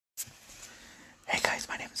guys,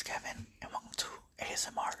 my name is Kevin, and welcome to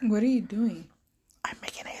ASMR. What are you doing? I'm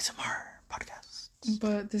making ASMR podcast.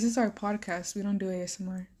 But this is our podcast. We don't do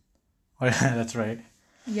ASMR. Oh, yeah, that's right.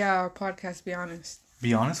 Yeah, our podcast, be honest.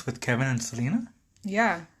 Be honest with Kevin and Selena?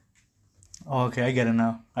 Yeah. Oh, okay, I get it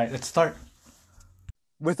now. Alright, let's start.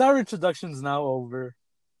 With our introductions now over,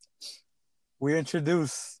 we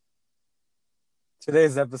introduce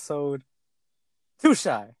today's episode, Too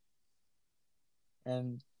Shy.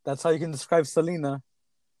 And that's how you can describe Selena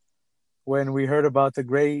when we heard about the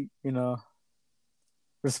great,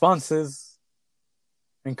 responses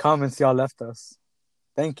and comments y'all left us.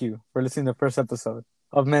 Thank you for listening to the first episode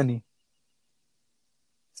of many.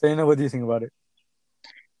 Selena, what do you think about it?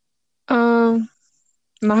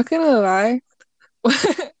 Not gonna lie.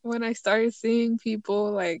 When I started seeing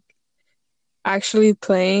people actually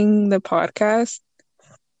playing the podcast,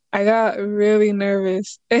 I got really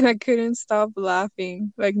nervous and I couldn't stop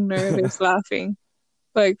laughing, nervous laughing,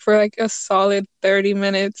 for a solid 30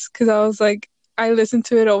 minutes because I listened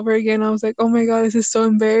to it over again. I was like, oh my God, this is so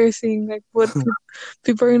embarrassing. What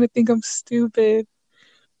people are gonna think I'm stupid.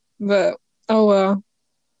 But oh well,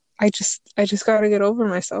 I just gotta get over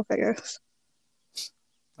myself, I guess.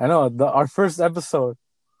 I know our first episode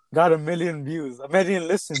got 1 million views, 1 million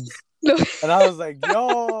listens, No, and I was like,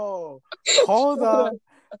 "Yo, hold on,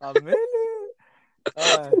 1 million!"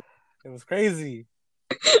 Uh, it was crazy.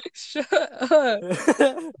 shut up.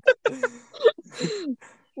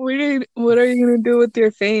 What are you gonna do with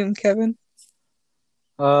your fame, Kevin?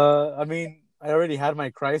 I mean, I already had my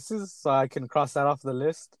crisis, so I can cross that off the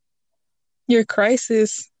list. Your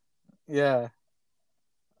crisis. Yeah.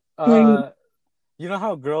 What do you- Uh, you know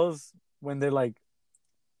how girls when they're like,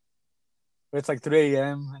 it's like 3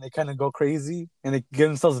 a.m. and they kind of go crazy and they give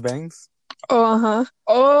themselves bangs. Oh, uh-huh.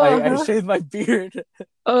 Oh, I uh-huh. shaved my beard.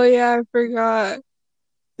 Oh yeah, I forgot.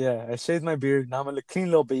 Yeah, I shaved my beard. Now I'm a clean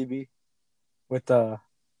little baby with a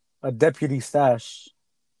deputy stash,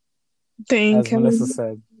 Dang, as Melissa Kevin.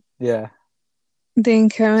 said. Yeah. Dang,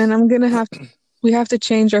 Kevin. We have to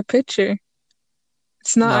change our picture.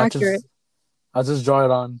 It's No, not accurate. I'll just draw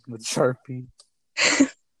it on with Sharpie.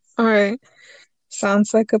 All right.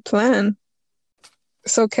 Sounds like a plan.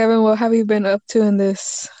 So, Kevin, what have you been up to in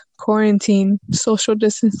this quarantine, social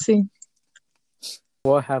distancing?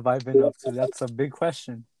 What have I been up to? That's a big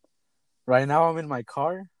question. Right now I'm in my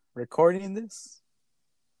car recording this,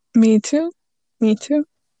 Me too. Me too.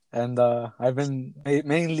 and I've been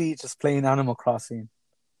mainly just playing Animal Crossing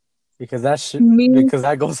because Me, because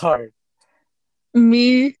that goes hard.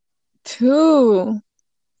 me too.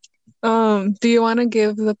 Do you want to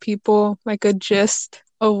give the people a gist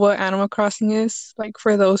of what Animal Crossing is,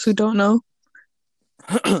 for those who don't know?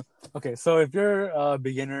 Okay, so if you're a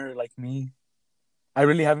beginner like me, I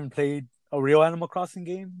really haven't played a real Animal Crossing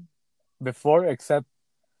game before, except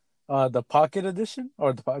the Pocket Edition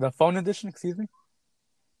or the phone edition, excuse me.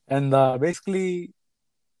 And basically,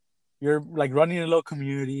 you're like running a little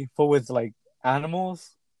community full with like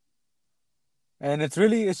animals, and it's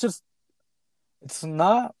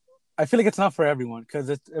not. I feel like it's not for everyone because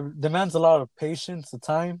it demands a lot of patience, the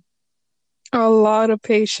time, A lot of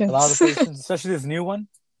a lot of patience. patience, especially this new one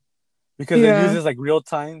because it Yeah. uses like real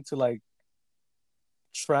time to like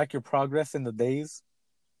track your progress in the days.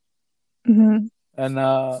 Hmm. And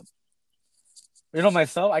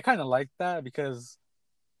myself, I kind of like that because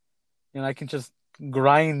I can just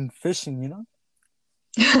grind fishing.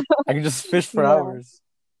 I can just fish for Yeah. hours.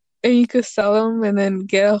 And you could sell them and then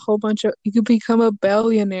get a whole bunch of, you could become a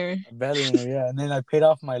billionaire. A billionaire, yeah. And then I paid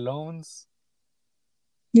off my loans.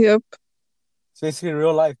 Yep. It's basically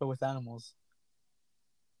real life, but with animals.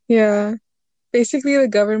 Yeah. Basically, the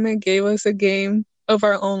government gave us a game of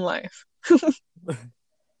our own life. To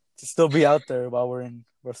still be out there while we're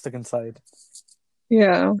stuck inside.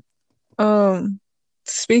 Yeah. Um,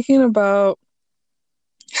 Speaking about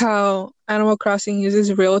how Animal Crossing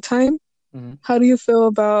uses real time, Mm-hmm. how do you feel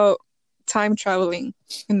about time traveling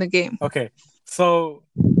in the game? Okay, so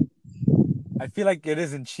I feel like it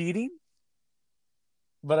isn't cheating,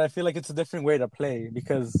 but I feel like it's a different way to play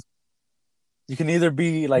because you can either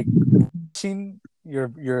be like watching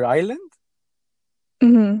your island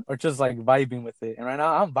Hmm. or just like vibing with it. And right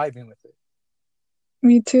now I'm vibing with it.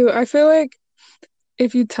 Me too. I feel like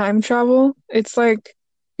if you time travel, it's like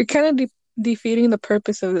you're kind of defeating the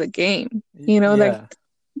purpose of the game. Yeah.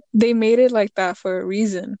 They made it like that for a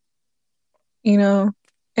reason, you know?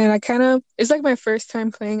 And it's like my first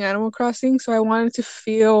time playing Animal Crossing, so I wanted to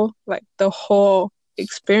feel like the whole Mm-hmm.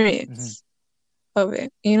 experience of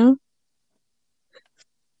it, you know?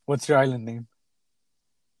 What's your island name?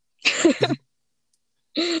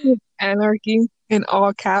 Anarchy in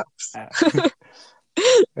all caps.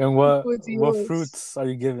 And what What's what yours? fruits are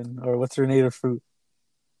you given, or what's your native fruit?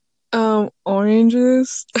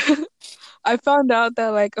 Oranges. I found out that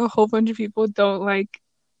like a whole bunch of people don't like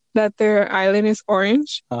that their island is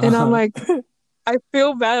orange, and I'm Uh, like, I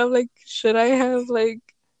feel bad. I'm like, should I have like,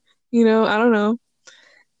 I don't know.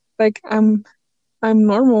 Like I'm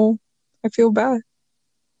normal. I feel bad.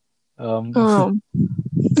 um, Um,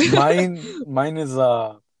 mine is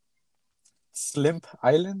Slimp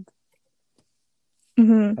Island,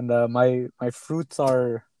 mhm. and my fruits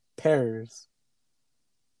are pears.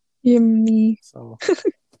 Yummy. So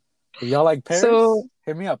if y'all like So pears,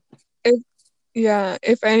 hit me up. if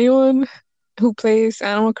if anyone who plays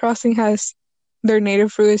Animal Crossing has their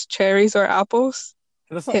native fruit is cherries or apples,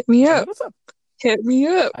 Hit us up. hit me up. Hit us up. Hit me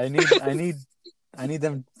up. I need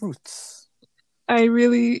them fruits. I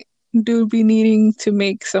really do be needing to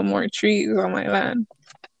make some more trees on my land.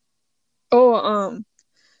 Oh,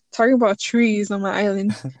 talking about trees on my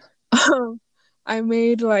island. I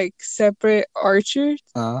made like separate orchards.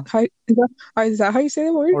 Uh, Is that how you say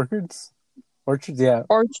the word? orchids, orchards. Yeah.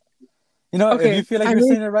 Orchard. You know, if you Okay, feel like I you're made.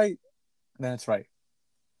 saying it right, then it's right.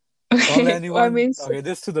 Don't let Okay, well, I anyone. made. Okay,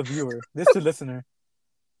 this to the viewer, this to listener.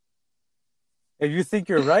 If you think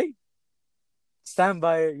you're right, stand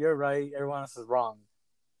by it. You're right. Everyone else is wrong.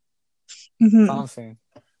 That's all Mhm. I'm saying.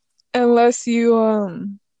 Unless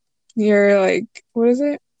you're like, what is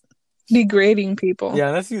it? Degrading people. Yeah,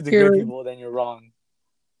 unless you degrade You're people, then you're wrong.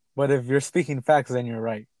 But if you're speaking facts, then you're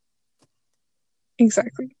right.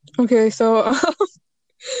 exactly. Okay, so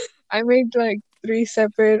I made like three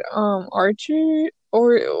separate orchard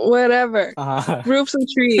or whatever Uh-huh. groups of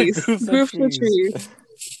trees, Groups of groups of trees. trees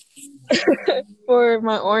for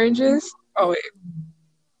my oranges. Oh wait,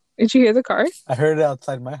 did you hear the car? I heard it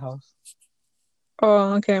outside my house.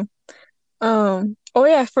 Oh, okay. Oh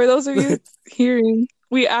yeah, for those of you hearing,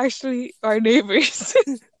 we actually are neighbors.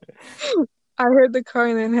 I heard the car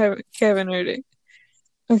and then Kevin heard it.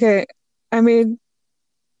 Okay, I made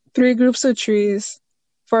three groups of trees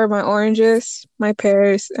for my oranges, my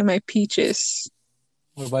pears, and my peaches.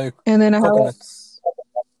 What about your And then I have coconuts?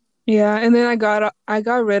 yeah, and then I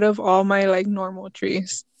got rid of all my like normal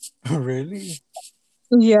trees. Really?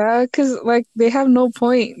 Yeah, 'cause like they have no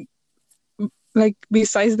point like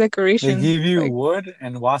besides They decoration. give you Like wood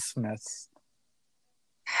and wasp nests.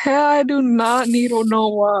 hell, I do not need no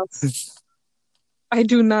wasps. I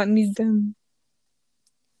do not need them.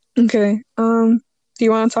 Okay. Do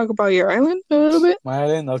you want to talk about your island a little bit? My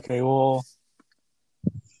island? Okay, well,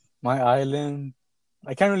 my island,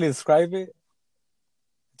 I can't really describe it.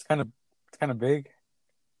 It's kind of big.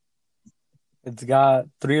 It's got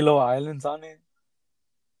three little islands on it.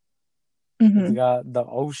 It's Mm-hmm. got the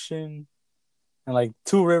ocean and like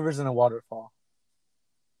two rivers and a waterfall.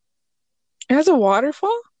 It has a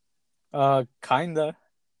waterfall? Kinda.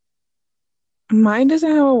 Mine doesn't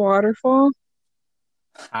have a waterfall.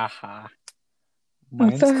 Haha. What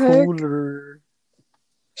Mine's the heck? cooler.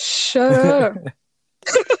 Shut up.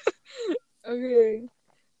 Okay.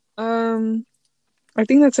 Um, I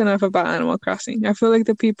think that's enough about Animal Crossing. I feel like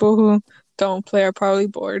the people who don't play are probably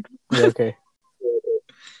bored. Yeah, okay.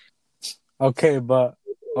 Okay, but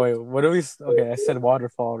oh wait, what do we? Okay, I said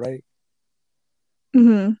waterfall, right?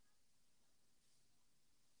 Mm-hmm.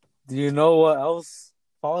 Do you know what else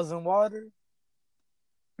falls in water?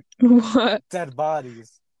 What? Dead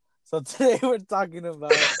bodies. So today we're talking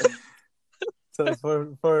about. So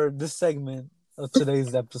for this segment of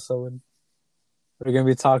today's episode, we're gonna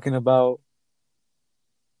be talking about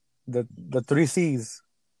the three C's: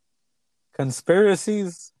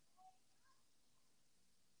 conspiracies,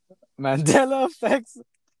 Mandela effects,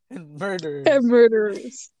 and And murders.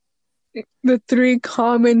 murderers. The three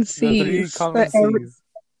common The three C's common C's.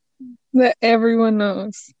 that everyone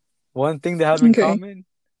knows. One thing they have in Okay. common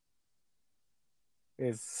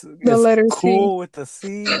is The letter C. cool with the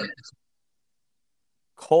C,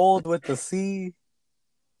 cold with the C,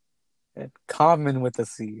 and common with the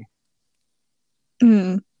C.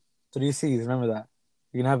 Mm. Three C's. Remember that.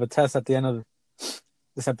 You're gonna have a test at the end of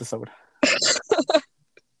this episode.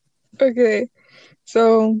 Okay.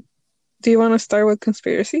 So, do you want to start with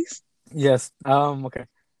conspiracies? Yes. Okay.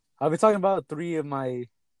 I'll be talking about three of my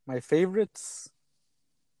favorites,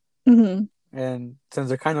 Mm-hmm. and since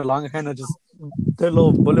they're kind of long, I kind of just did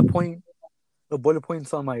little bullet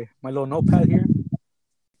points on my little notepad here.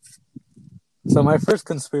 So my first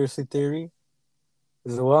conspiracy theory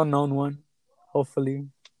is a well-known one. Hopefully,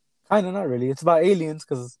 kind of not really. It's about aliens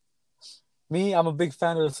because I'm a big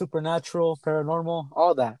fan of the supernatural, paranormal,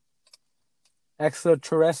 all that.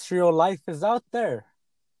 Extraterrestrial life is out there.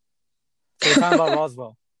 So we're talking about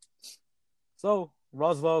Roswell. So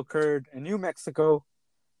Roswell occurred in New Mexico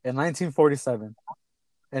in 1947.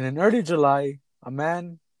 And in early July,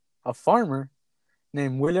 a farmer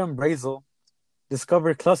named William Brazel,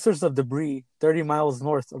 discovered clusters of debris 30 miles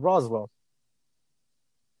north of Roswell.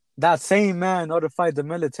 That same man notified the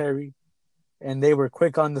military, and they were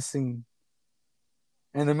quick on the scene.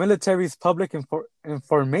 And the military's public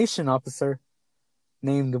information officer,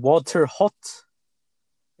 named Walter Hutt,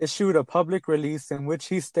 issued a public release in which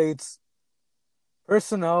he states,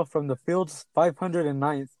 personnel from the field's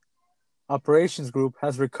 509th Operations Group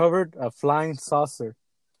has recovered a flying saucer.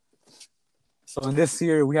 So in this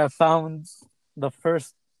year, we have found the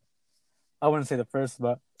first, I wouldn't say the first,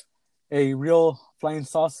 but a real flying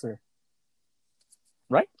saucer.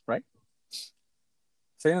 Right?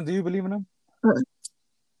 Saying, do you believe in them?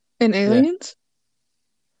 In aliens?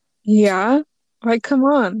 Yeah. Like, come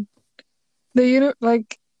on.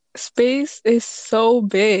 Space is so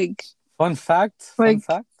big. Fun fact.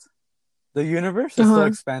 The universe is still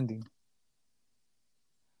expanding.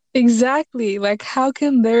 Exactly. Like, how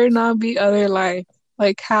can there not be other life?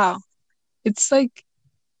 Like, how? It's like,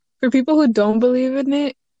 for people who don't believe in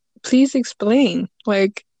it, please explain.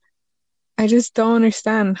 Like, I just don't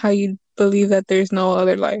understand how you believe that there's no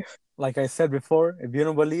other life. Like I said before, if you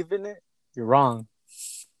don't believe in it, you're wrong.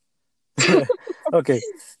 Okay.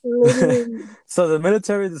 So the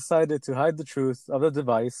military decided to hide the truth of the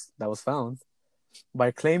device that was found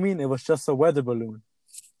by claiming it was just a weather balloon.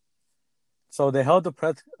 So they held a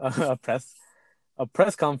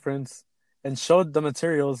press conference and showed the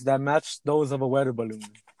materials that matched those of a weather balloon.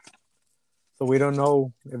 So we don't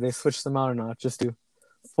know if they switched them out or not, just to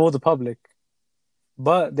fool the public.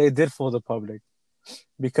 But they did fool the public,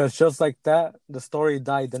 because just like that, the story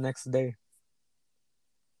died the next day.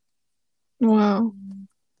 Wow.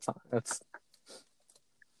 That's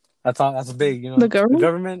big, you know. The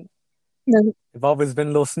government? They've always been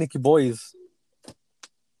little sneaky boys.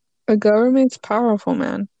 The government's powerful,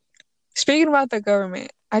 man. Speaking about the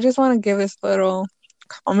government, I just want to give this little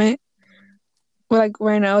comment. Like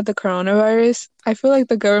right now with the coronavirus, I feel like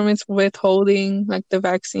the government's withholding like the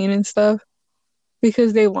vaccine and stuff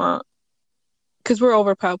because we're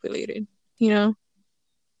overpopulated, you know?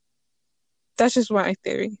 That's just my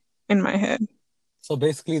theory in my head. So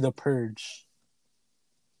basically the purge.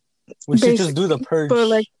 We should just do the purge. But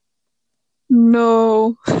like,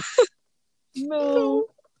 no. No.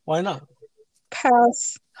 Why not?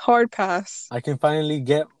 Pass. Hard pass. I can finally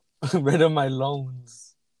get rid of my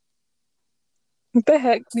loans. What the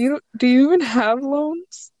heck? Do you even have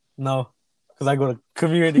loans? No, because I go to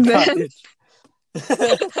community college.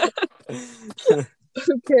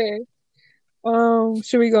 Okay.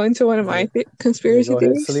 Should we go into one of my conspiracy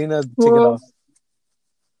theories? Selena, take it off.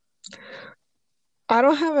 I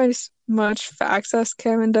don't have as much facts as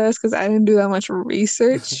Kevin does because I didn't do that much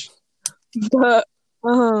research. But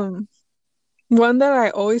one that I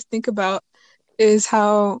always think about is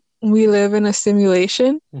how we live in a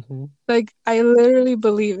simulation. Mm-hmm. Like, I literally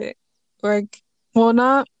believe it. Like, well,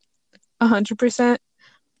 not 100%,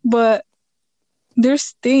 but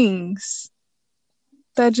there's things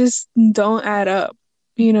that just don't add up,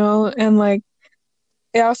 you know? And like,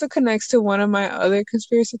 it also connects to one of my other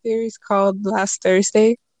conspiracy theories called Last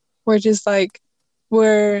Thursday, which is like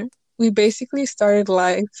where we basically started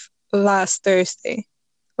life last Thursday.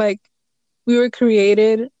 Like, we were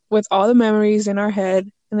created with all the memories in our head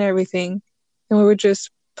and everything, and we were just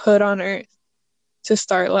put on Earth to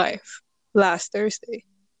start life last Thursday.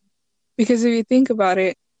 Because if you think about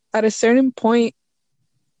it, at a certain point,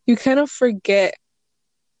 you kind of forget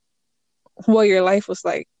what your life was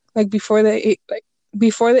like before the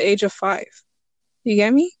age of 5. You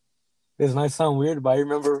get me? This might sound weird, but I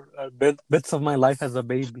remember bits of my life as a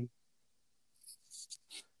baby.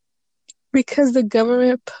 Because the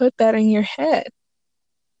government put that in your head.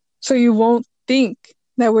 So you won't think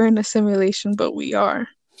that we're in a simulation, but we are.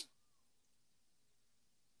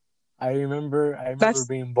 I remember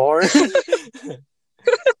being born.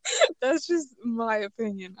 That's just my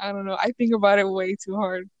opinion. I don't know. I think about it way too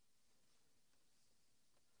hard.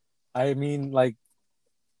 I mean, like,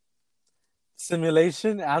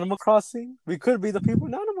 simulation, Animal Crossing. We could be the people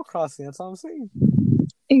in Animal Crossing. That's all I'm saying.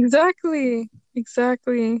 Exactly.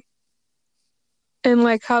 And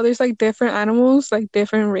like how there's like different animals, like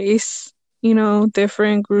different race, you know,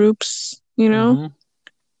 different groups, you know. Mm-hmm.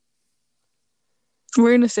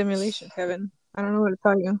 We're in a simulation, Kevin. I don't know what to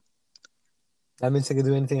tell you. That means I can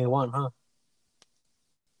do anything I want, huh?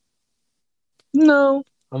 No.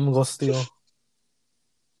 I'm gonna go steal.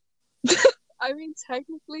 I mean,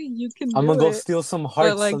 technically, you can. I'm gonna go steal some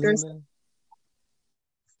hearts. But like, there's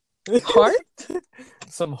heart.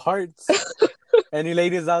 Some hearts. Any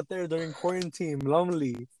ladies out there during quarantine,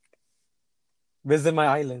 lonely, visit my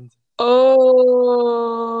island.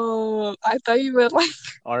 Oh, I thought you meant like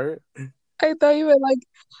Or I thought you meant like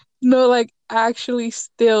no, like actually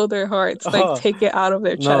steal their hearts, like oh take it out of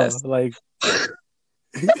their no, chest. like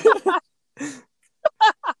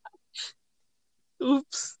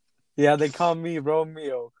Oops. yeah, they call me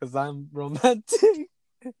Romeo because I'm romantic.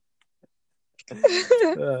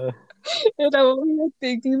 uh, And I'm over here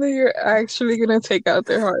thinking that you're actually gonna take out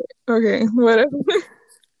their heart. Okay, whatever.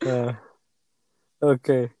 uh,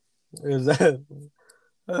 okay, is that?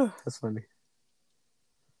 That's funny.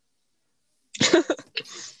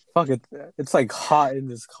 Fuck it, it's like hot in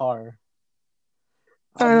this car.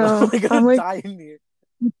 I I'm know. literally gonna I'm like, die in here.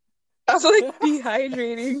 I was like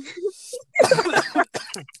dehydrating.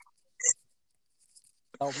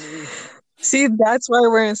 Help me. See, that's why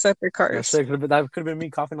we're in separate That cars. shit could have been me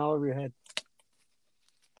coughing all over your head.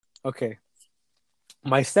 Okay,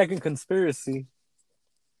 my second conspiracy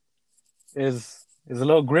is a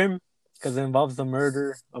little grim because it involves the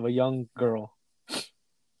murder of a young girl,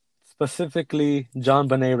 specifically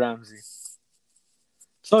JonBenet Ramsey.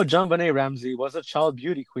 So JonBenet Ramsey was a child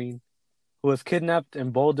beauty queen who was kidnapped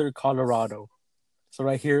in Boulder, Colorado. So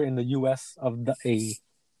right here in the U.S. of the A.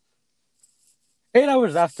 8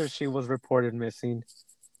 hours after she was reported missing,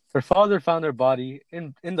 her father found her body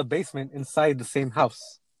in the basement inside the same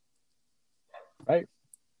house. Right?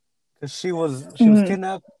 Because she was Mhm.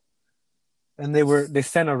 kidnapped and they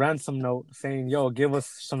sent a ransom note saying, "Yo, give us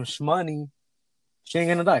some money. She ain't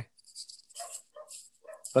gonna die."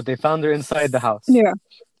 But they found her inside the house. Yeah.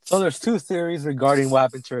 So there's two theories regarding what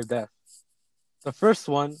happened to her death. The first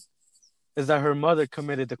one is that her mother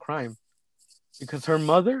committed the crime because her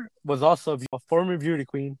mother was also a former beauty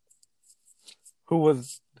queen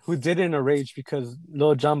who did it in a rage because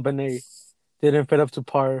Lil JonBenet didn't fit up to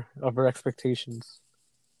par of her expectations.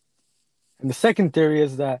 And the second theory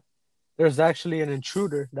is that there's actually an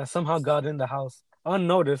intruder that somehow got in the house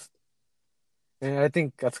unnoticed, and I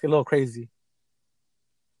think that's a little crazy.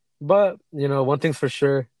 But one thing's for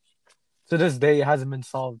sure: to this day, it hasn't been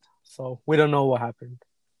solved, so we don't know what happened.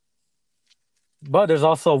 But there's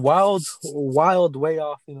also a wild way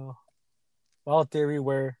off, wild theory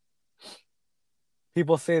where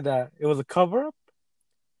people say that it was a cover up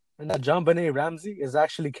and that JonBenet Ramsey is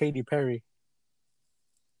actually Katy Perry.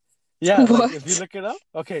 Yeah, like if you What? look it up,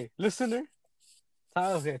 okay, listener,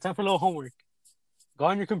 time for a little homework. Go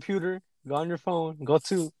on your computer, go on your phone, go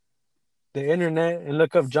to the internet and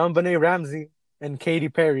look up JonBenet Ramsey and Katy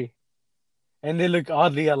Perry, and they look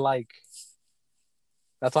oddly alike.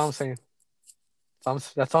 That's all I'm saying.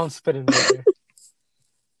 That's all I'm spitting right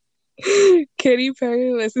there. Katy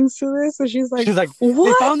Perry listens to this and she's like, She's like, they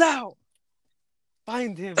 "What? found out.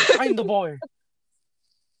 Find him. Find the boy.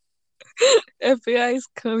 FBI is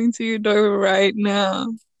coming to your door right now."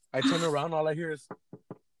 I turn around, all I hear is,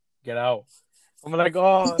 get out. I'm like,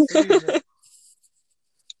 oh, Selena.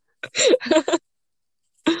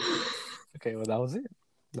 Okay, well, that was it.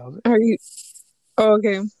 That was it. Are you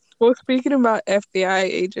okay? Well, speaking about FBI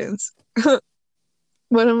agents,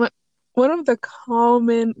 one of my one of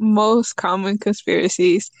the most common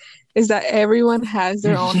conspiracies is that everyone has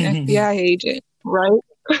their own FBI agent, right?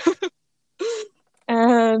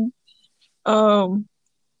 And um,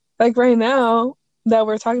 like right now that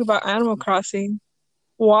we're talking about Animal Crossing,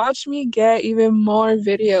 watch me get even more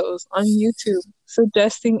videos on YouTube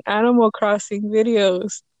suggesting Animal Crossing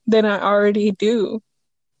videos than I already do.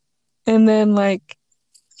 And then like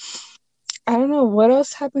I don't know what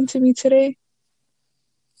else happened to me today.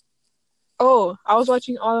 Oh, I was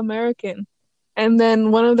watching All American, and then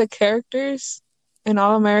one of the characters in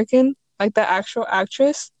All American, like the actual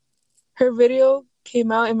actress, her video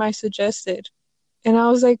came out in my suggested, and I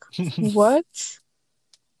was like, "What?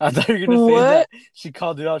 I thought you were gonna say What? that she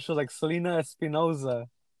called you out. She was like, Selena Espinoza,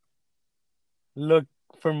 look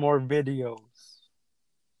for more videos.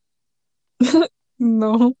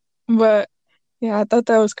 No." But yeah, I thought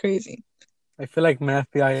that was crazy. I feel like my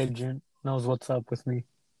FBI agent knows what's up with me.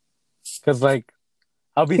 Because, like,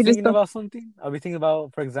 I'll be He just thinking about something. I'll be thinking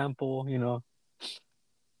about, for example,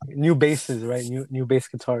 new basses, right? New bass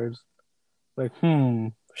guitars. Like,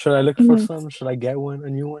 should I look for mm-hmm, some? Should I get one, a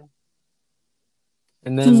new one?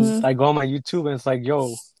 And then mm-hmm. I go on my YouTube and it's like,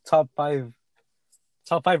 yo, top five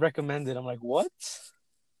recommended. I'm like, what?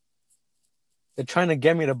 They're trying to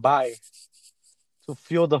get me to buy to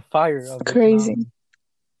fuel the fire of the Crazy,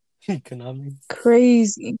 Konami. Konami.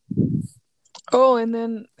 crazy. Oh, and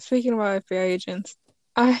then speaking about FBI agents,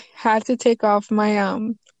 I had to take off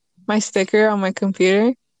my sticker on my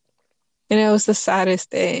computer, and it was the saddest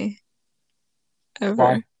day Why?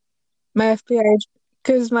 ever. My FBI,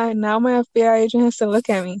 because my FBI agent has to look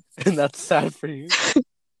at me. And that's sad for you.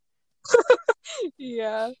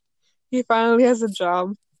 Yeah, he finally has a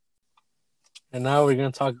job. And now I'm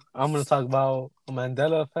gonna talk about a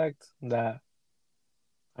Mandela effect that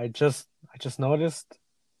I just noticed,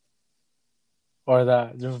 or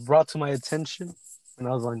that just brought to my attention when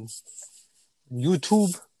I was on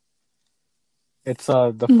YouTube. It's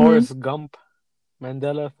the Mm-hmm. Forrest Gump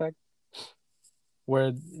Mandela effect,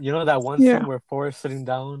 where you know that one Yeah. scene where Forrest sitting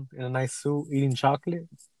down in a nice suit eating chocolate.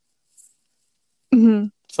 Mm-hmm.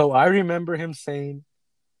 So I remember him saying,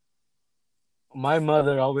 "My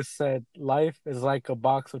mother always said life is like a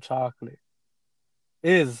box of chocolate.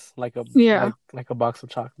 Is like a Yeah. like a box of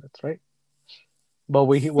chocolates, right?" But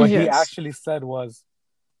what he Yes. actually said was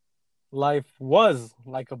life was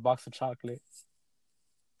like a box of chocolate.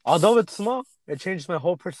 Although it's small, it changed my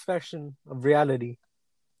whole perception of reality.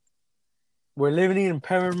 We're living in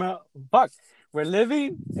parallel. Fuck. We're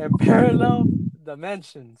living in parallel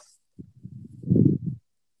dimensions.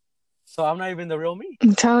 So I'm not even the real me.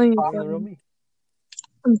 I'm telling you, I'm the real Kevin.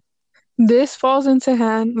 me. This falls into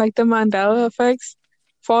hand, like the Mandela effects,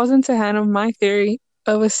 falls into hand of my theory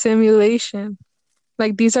of a simulation.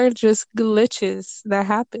 Like these are just glitches that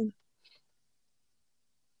happen.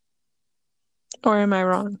 Or am I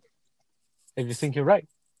wrong? If you think you're right,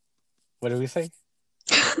 what do we say?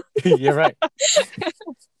 You're right.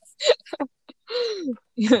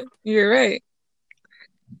 You're right.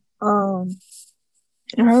 I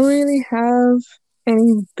don't really have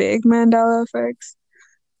any big Mandela effects.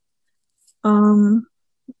 Um,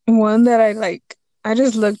 one that I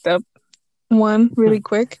just looked up one really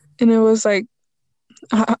quick, and it was like,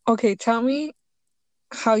 okay, tell me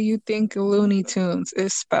how you think Looney Tunes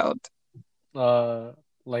is spelled. uh,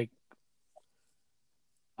 like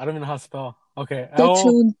I don't even know how to spell. Okay. The L.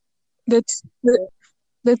 tune,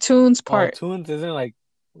 the tunes part. Tunes isn't it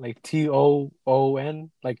like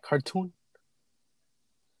TOON like cartoon.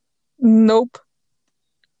 Nope,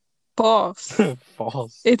 false.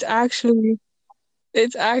 False. It's actually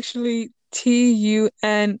it's actually TUNES.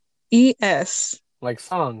 Like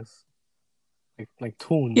songs. Like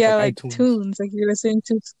tunes. Yeah, Like like iTunes. tunes, like you're listening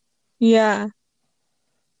to. Yeah,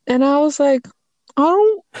 and I was like,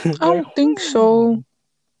 I Like, don't think so.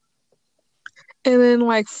 And then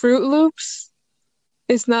like Fruit Loops,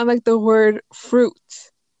 it's not like the word fruit.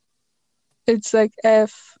 It's like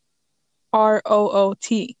FROOT.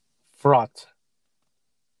 fraught.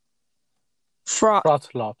 Fraught.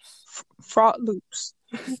 Fraught lops. Fraught Loops.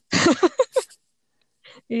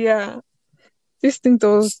 Yeah. Just think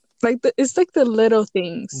those it's like the little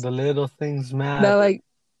things The little things that matter. like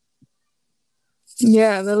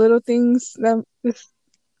yeah, the little things that if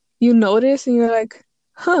you notice and you're like,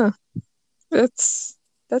 huh, that's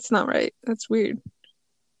not right. That's weird.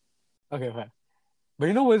 Okay, okay. But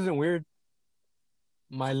you know what isn't weird?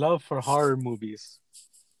 My love for horror movies.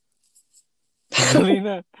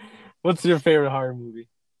 Selena, what's your favorite horror movie?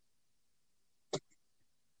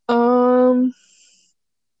 Um,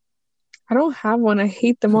 I don't have one. I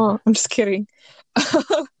hate them all. I'm just kidding.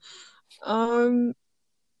 Um,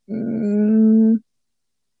 mm,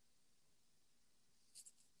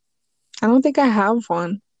 I don't think I have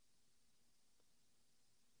one.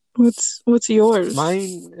 What's yours?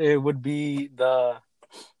 Mine, it would be the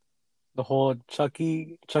whole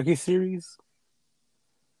Chucky series,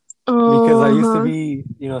 because I Oh, used to huh. be,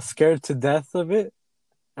 scared to death of it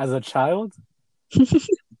as a child.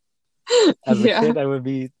 As a Yeah. kid, I would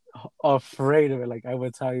be afraid of it. Like I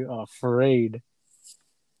would tell you, afraid.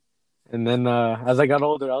 And then as I got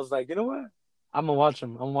older, I was like, you know what? I'm gonna watch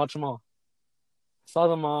them. I'm gonna watch them all. Saw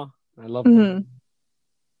them all. I loved them.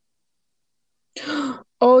 hmm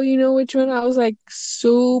Oh, you know which one I was like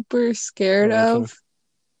super scared Which of one?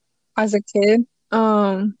 as a kid?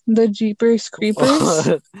 The Jeepers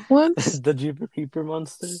Creepers ones. The Jeepers Creeper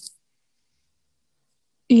monster.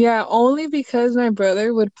 Yeah, only because my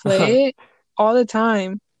brother would play it all the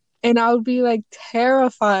time, and I would be like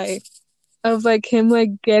terrified of like him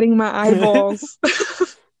like getting my eyeballs.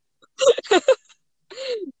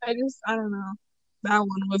 I don't know. That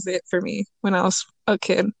one was it for me when I was a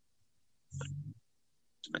kid.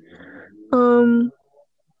 Um,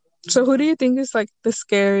 so who do you think is like the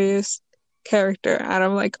scariest character out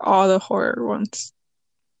of like all the horror ones?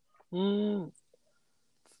 Mm,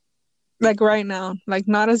 Like right now, like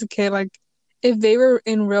not as a kid, like if they were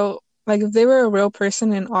in real, like if they were a real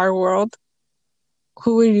person in our world,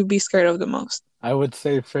 who would you be scared of the most? I would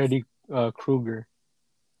say Freddy Krueger,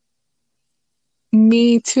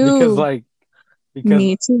 Me because too. like because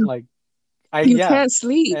Me too. like I You yeah, can't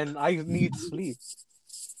sleep. and I need sleep.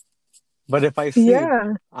 But if I sleep,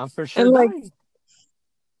 Yeah. I'm for sure And like, dying.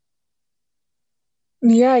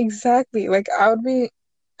 yeah, exactly. Like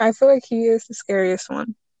I feel like he is the scariest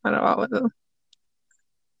one out of all of them.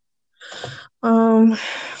 Um,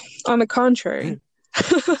 on the contrary,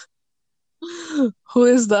 who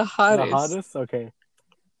is the The hottest? hottest? Okay.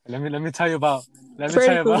 Let me tell you about let me tell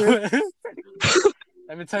Freddy you about Krueger.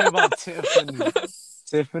 let me tell you about Tiffany.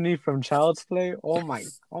 Tiffany from Child's Play. Oh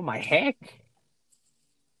my heck.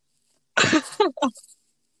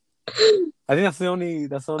 I think that's the only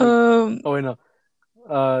Um, oh wait no.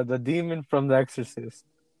 The demon from The Exorcist.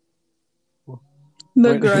 The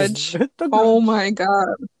Wait Grudge. The Oh Grudge. my God.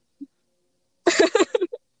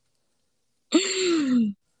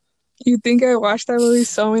 You think I watched that movie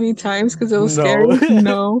so many times because it was No. scary?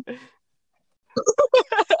 No,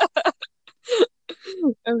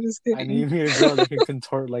 I'm just I kidding. need me a girl that can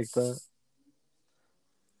contort like that.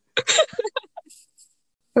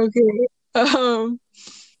 Okay. Um,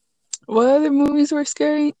 what other movies were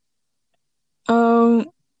scary? Um,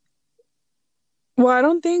 well, I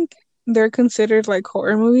don't think they're considered like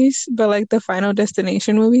horror movies, but like the Final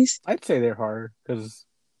Destination movies. I'd say they're hard because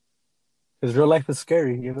real life is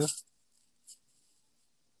scary, you know?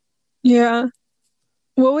 Yeah.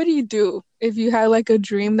 What would you do if you had like a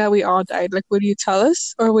dream that we all died? Like, would you tell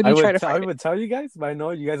us or would I you try would to t- I fight it? would tell you guys, but I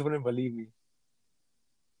know you guys wouldn't believe me.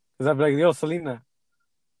 Because I'd be like, yo, Selena,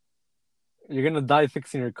 you're gonna die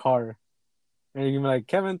fixing your car. And you're gonna be like,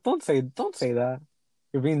 Kevin, don't say that.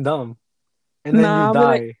 You're being dumb. And then you Nah,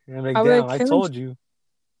 die. And I'm like, I'll be damn, like, I Kevin, told you.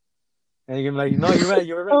 And you're gonna be like, no, you're right,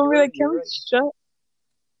 you're right, I'll you're be right, like, you're Kevin, right. shut.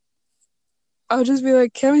 I'll just be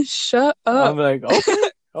like, Kevin, shut I'm up. like, okay,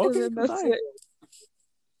 And okay, then that's bye.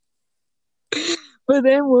 it. But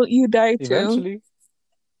then will you die too? Eventually.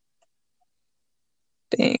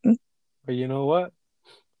 Dang. But you know what? If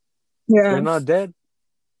Yeah. you're not dead,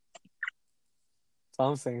 that's all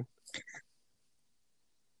I'm saying.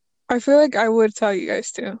 I feel like I would tell you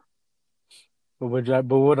guys too. But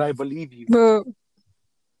would I believe you? But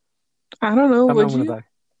I don't know, Tell me I'm would gonna you? die.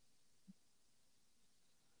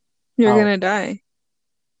 You're How? gonna die.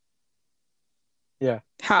 Yeah,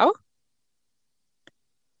 How?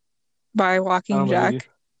 By I walking don't believe you. Jack.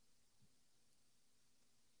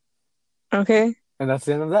 Okay. And that's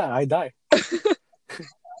the end of that. I die.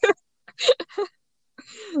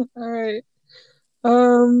 All right.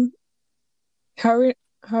 Um, how are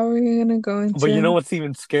how are we gonna go But you know into what's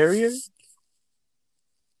even scarier?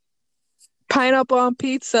 pineapple on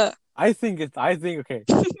pizza? I think okay.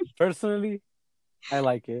 Personally, I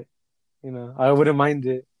like it. You know, I wouldn't mind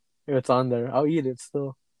it if it's on there. I'll eat it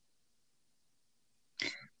still.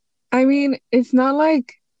 I mean, it's not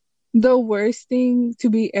like the worst thing to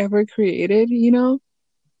be ever created, you know?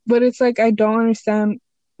 But it's like I don't understand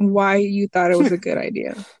why you thought it was a good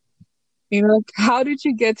idea. You know, like how did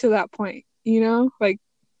you get to that point? You know, like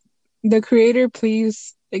the creator,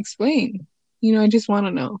 please explain. You know, I just want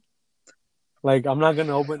to know. Like I'm not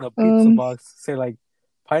gonna open a pizza Um, box, say like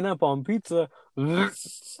pineapple on pizza.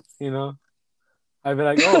 You know, I'd be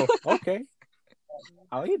like, oh, okay,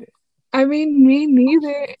 I'll eat it. I mean, me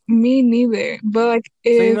neither. Me neither. But like,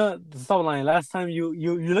 So you if know, stop lying. Last time you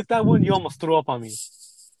looked at one, you almost threw up on me.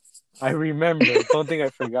 I remember. Don't think I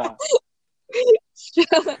forgot.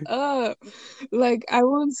 shut up, like I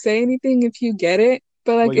won't say anything if you get it.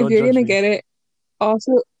 But Well, like, if you'll you're judge gonna me get it,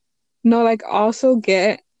 also no, like also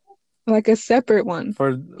get like a separate one.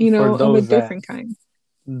 for You for know, of a those that different kind.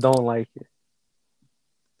 don't like it.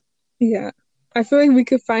 Yeah. I feel like we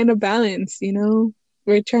could find a balance, you know?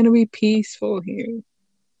 We're trying to be peaceful here.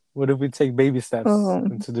 What if we take baby steps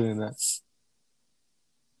Um, into doing that?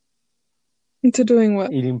 into doing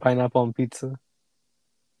what? Eating pineapple on pizza.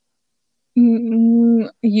 You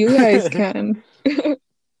guys can.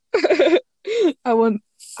 I won't,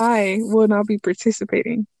 I will not be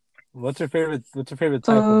participating. What's your favorite type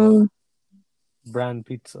of Um, brand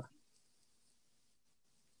pizza?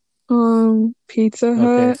 Pizza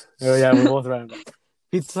Okay. Hut. Oh yeah, we're both random.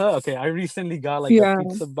 Pizza. Okay, I recently got like a Yeah.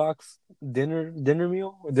 pizza box dinner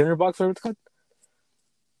meal or dinner box, whatever it's called.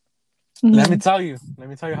 Let me Mhm. tell you. Let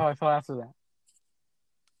me tell you how I felt after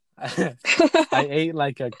that. I ate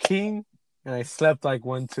like a king and I slept like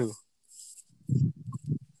one too.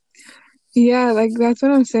 Yeah, like that's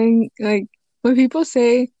what I'm saying. Like when people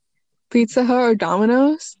say Pizza Hut or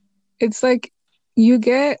Domino's, it's like you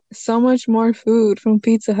get so much more food from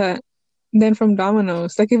Pizza Hut than from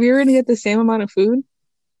Domino's. Like if you were gonna get the same amount of food,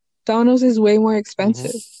 Domino's is way more Hmm.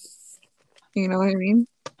 expensive. You know what I mean?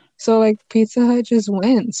 So like Pizza Hut just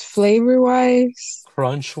wins flavor wise,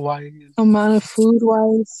 Crunch wise. amount of food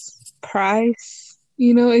wise, price.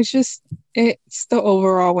 You know, it's just it's the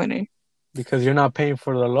overall winner. Because you're not paying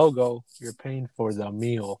for the logo, you're paying for the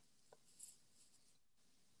meal.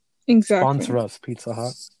 Exactly. Sponsor us, Pizza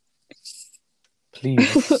Hut.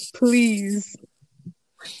 Please. Please.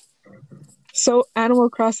 So Animal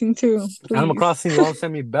Crossing 2, please. Animal Crossing, you want to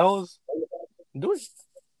send me bells? Do it.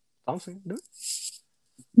 Honestly, do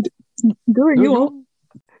it. Do it, you won't.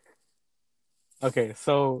 Okay,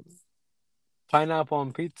 so pineapple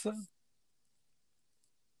on pizza.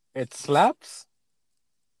 It slaps,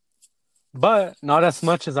 but not as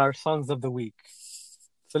much as our songs of the week.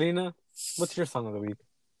 Selena, what's your song of the week?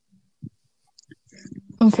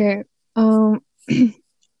 Okay.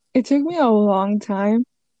 It took me a long time.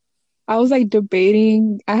 I was like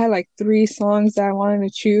debating. I had like 3 songs that I wanted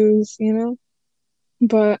to choose, you know?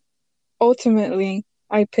 But ultimately,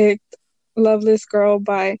 I picked Loveless Girl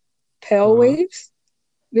by Pale Waves.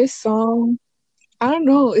 This song, I don't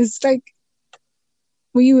know, it's like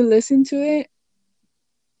when you listen to it,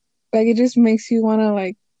 like it just makes you want to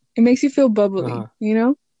like, it makes you feel bubbly, you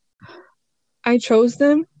know? I chose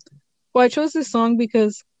them. Well, I chose this song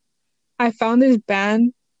because I found this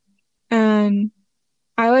band and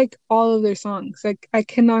I like all of their songs. Like I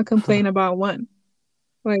cannot complain about one.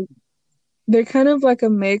 Like they're kind of like a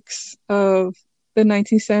mix of the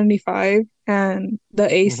 1975 and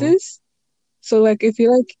the Aces. So like if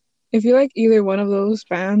you like either one of those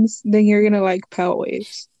bands, then you're gonna like Pale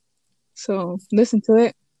Waves. So listen to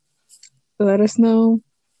it. Let us know.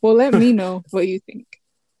 Well, let me know what you think.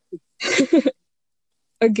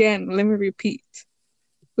 Again, let me repeat.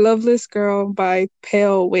 Loveless Girl by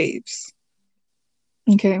Pale Waves.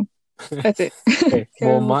 Okay. That's it. Okay.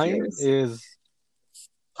 Well, Kevin, what's mine yours? is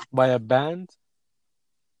by a band,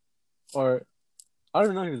 or I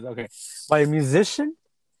don't know who's okay, by a musician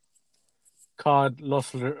called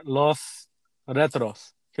Los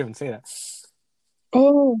Retros. Can't even say that.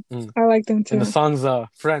 Oh, I like them And the too. song's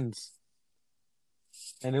Friends.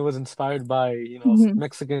 And it was inspired by,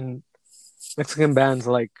 Mexican bands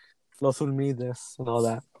like Los Olmides and all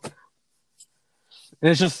that.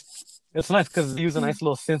 And it's nice because they use a nice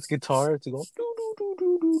little synth guitar to go,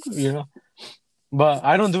 you know. But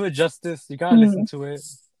I don't do it justice. You gotta listen to it.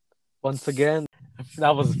 Once again,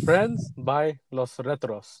 that was Friends by Los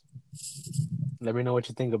Retros. Let me know what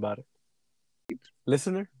you think about it.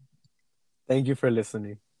 Listener, thank you for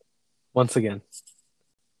listening. Once again.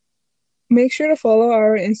 Make sure to follow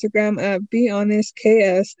our Instagram at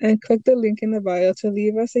BeHonestKS and click the link in the bio to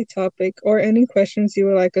leave us a topic or any questions you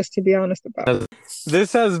would like us to be honest about.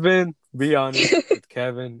 This has been Be Honest with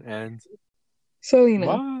Kevin and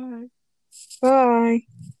Selena. Bye.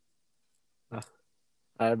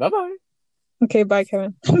 Bye. Bye-bye. Okay, bye,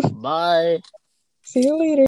 Kevin. Bye. See you later.